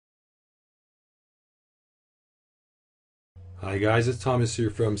Hi guys, it's Thomas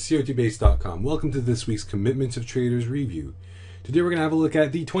here from COTbase.com. Welcome to this week's Commitments of Traders review. Today we're going to have a look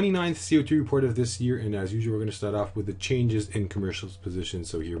at the 29th COT report of this year, and as usual we're going to start off with the changes in commercials positions,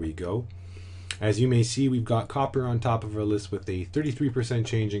 so here we go. As you may see, we've got copper on top of our list with a 33%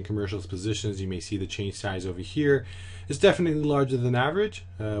 change in commercials positions. You may see the change size over here. It's definitely larger than average.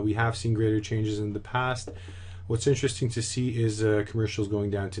 We have seen greater changes in the past. What's interesting to see is commercials going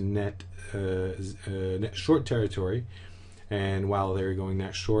down to net short territory. And while they're going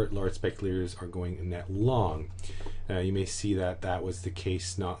net short, large speculators are going net long. You may see that that was the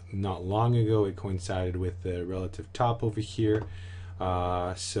case not long ago. It coincided with the relative top over here.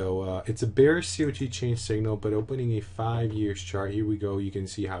 So it's a bearish COT change signal, but opening a 5 years chart, here we go. You can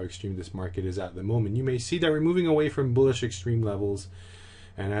see how extreme this market is at the moment. You may see that we're moving away from bullish extreme levels.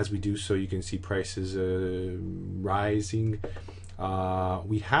 And as we do so, you can see prices rising.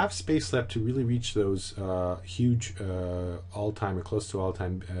 We have space left to really reach those huge all-time or close to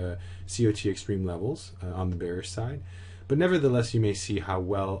all-time COT extreme levels on the bearish side. But nevertheless, you may see how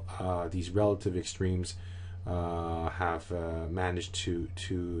well these relative extremes have managed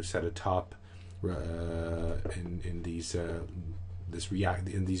to set a top in these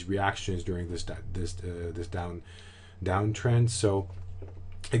reactions during this downtrend. So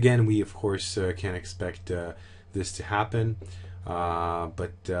again, we of course can't expect this to happen.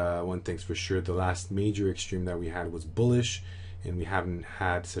 But one thing's for sure, the last major extreme that we had was bullish, and we haven't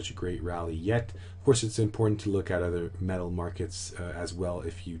had such a great rally yet. Of course, it's important to look at other metal markets as well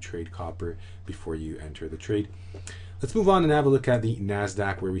if you trade copper before you enter the trade. Let's move on and have a look at the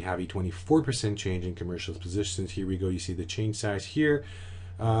NASDAQ, where we have a 24% change in commercials positions. Here we go. You see the change size here.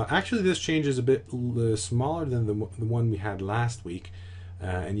 Actually, this change is a bit smaller than the one we had last week.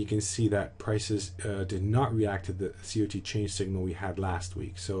 And you can see that prices did not react to the COT change signal we had last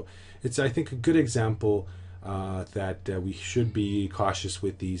week. So it's, I think, a good example that we should be cautious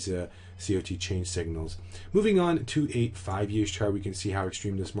with these COT change signals. Moving on to a 5 years chart, we can see how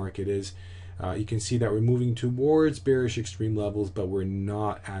extreme this market is. You can see that we're moving towards bearish extreme levels, but we're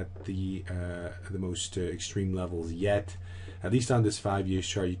not at the most extreme levels yet. At least on this 5 years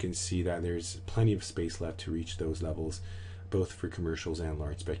chart, you can see that there's plenty of space left to reach those levels, both for commercials and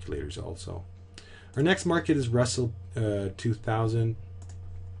large speculators also. Our next market is Russel 2000,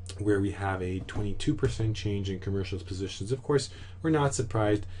 where we have a 22% change in commercials positions. Of course, we're not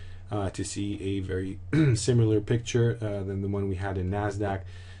surprised to see a very similar picture than the one we had in NASDAQ.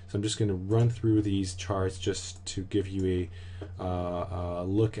 So I'm just going to run through these charts just to give you a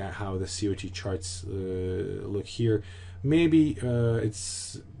look at how the COT charts look here. Maybe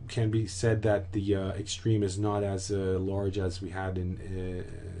can be said that the extreme is not as large as we had in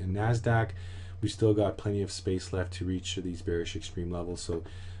NASDAQ. We still got plenty of space left to reach these bearish extreme levels. So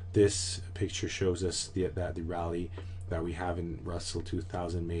this picture shows us that the rally that we have in Russel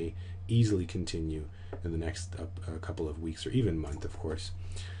 2000 may easily continue in the next couple of weeks or even month, of course.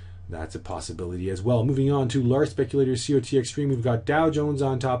 That's a possibility as well. Moving on to large speculators, COT Extreme. We've got Dow Jones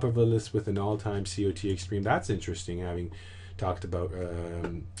on top of a list with an all-time COT Extreme. That's interesting, having talked about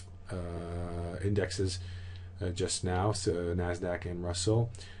indexes just now, so NASDAQ and Russell.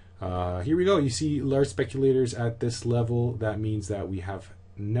 Here we go. You see large speculators at this level. That means that we have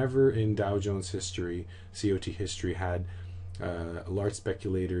never in Dow Jones history, COT history, had large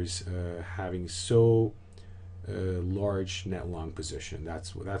speculators having so large net long position.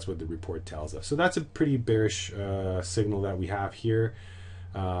 That's what the report tells us. So that's a pretty bearish signal that we have here,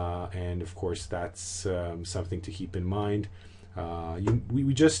 and of course that's something to keep in mind.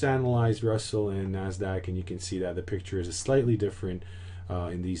 We just analyzed Russell and NASDAQ, and you can see that the picture is slightly different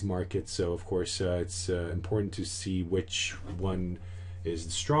in these markets. So of course it's important to see which one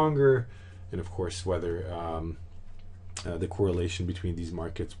is stronger, and of course whether the correlation between these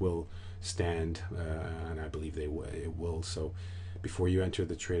markets will stand, and I believe it will. So before you enter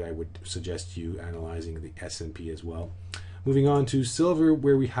the trade, I would suggest you analyzing the S&P as well. Moving on to silver,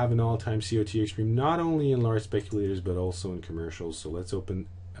 where we have an all-time COT Extreme, not only in large speculators but also in commercials. So let's open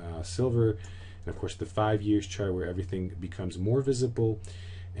silver, and of course the 5 years chart, where everything becomes more visible.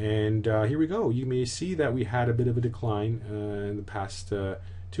 And here we go. You may see that we had a bit of a decline in the past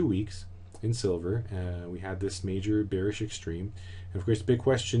 2 weeks in silver. We had this major bearish extreme, and of course the big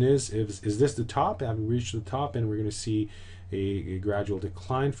question is this the top? Have we reached the top and we're going to see a gradual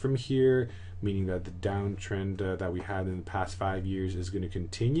decline from here, meaning that the downtrend that we had in the past 5 years is going to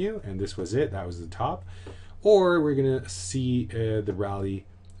continue, and this was it, that was the top? Or we're going to see the rally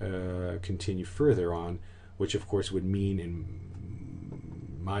continue further on, which of course would mean, in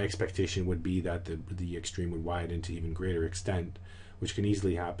my expectation would be that the extreme would widen to even greater extent, which can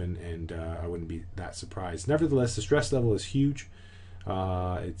easily happen, and I wouldn't be that surprised. Nevertheless, the stress level is huge.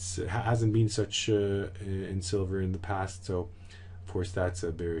 It hasn't been such in silver in the past, so of course that's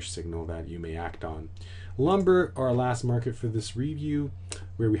a bearish signal that you may act on. Lumber, our last market for this review,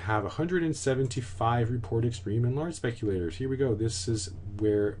 where we have 175 report extreme and large speculators. Here we go. This is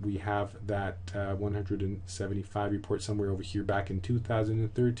where we have that 175 report somewhere over here back in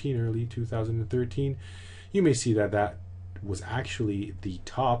 2013, early 2013. You may see that that was actually the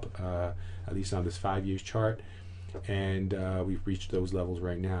top, at least on this 5 years chart, and we've reached those levels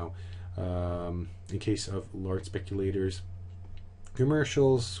right now. In case of large speculators,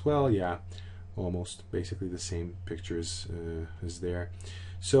 commercials, well, yeah, almost basically the same pictures as there.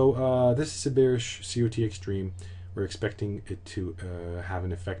 So this is a bearish COT Extreme. We're expecting it to have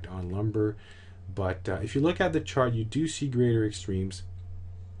an effect on lumber, but if you look at the chart, you do see greater extremes.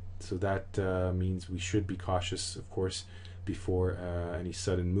 So that means we should be cautious, of course, before any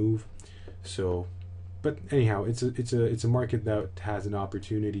sudden move. So, but anyhow, it's a market that has an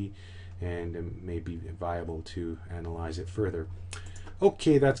opportunity, and it may be viable to analyze it further.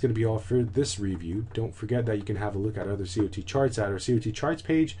 Okay, that's going to be all for this review. Don't forget that you can have a look at other COT charts at our COT charts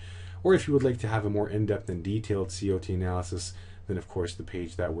page, or if you would like to have a more in-depth and detailed COT analysis, then of course the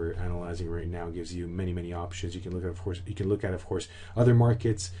page that we're analyzing right now gives you many options. You can look at, of course, other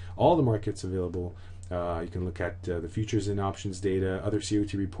markets, all the markets available. You can look at the futures and options data, other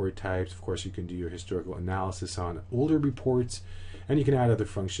COT report types. Of course, you can do your historical analysis on older reports, and you can add other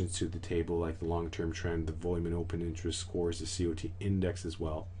functions to the table like the long-term trend, the volume and open interest scores, the COT index as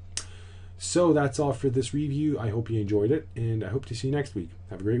well. So that's all for this review. I hope you enjoyed it, and I hope to see you next week.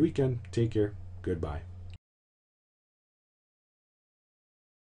 Have a great weekend. Take care. Goodbye.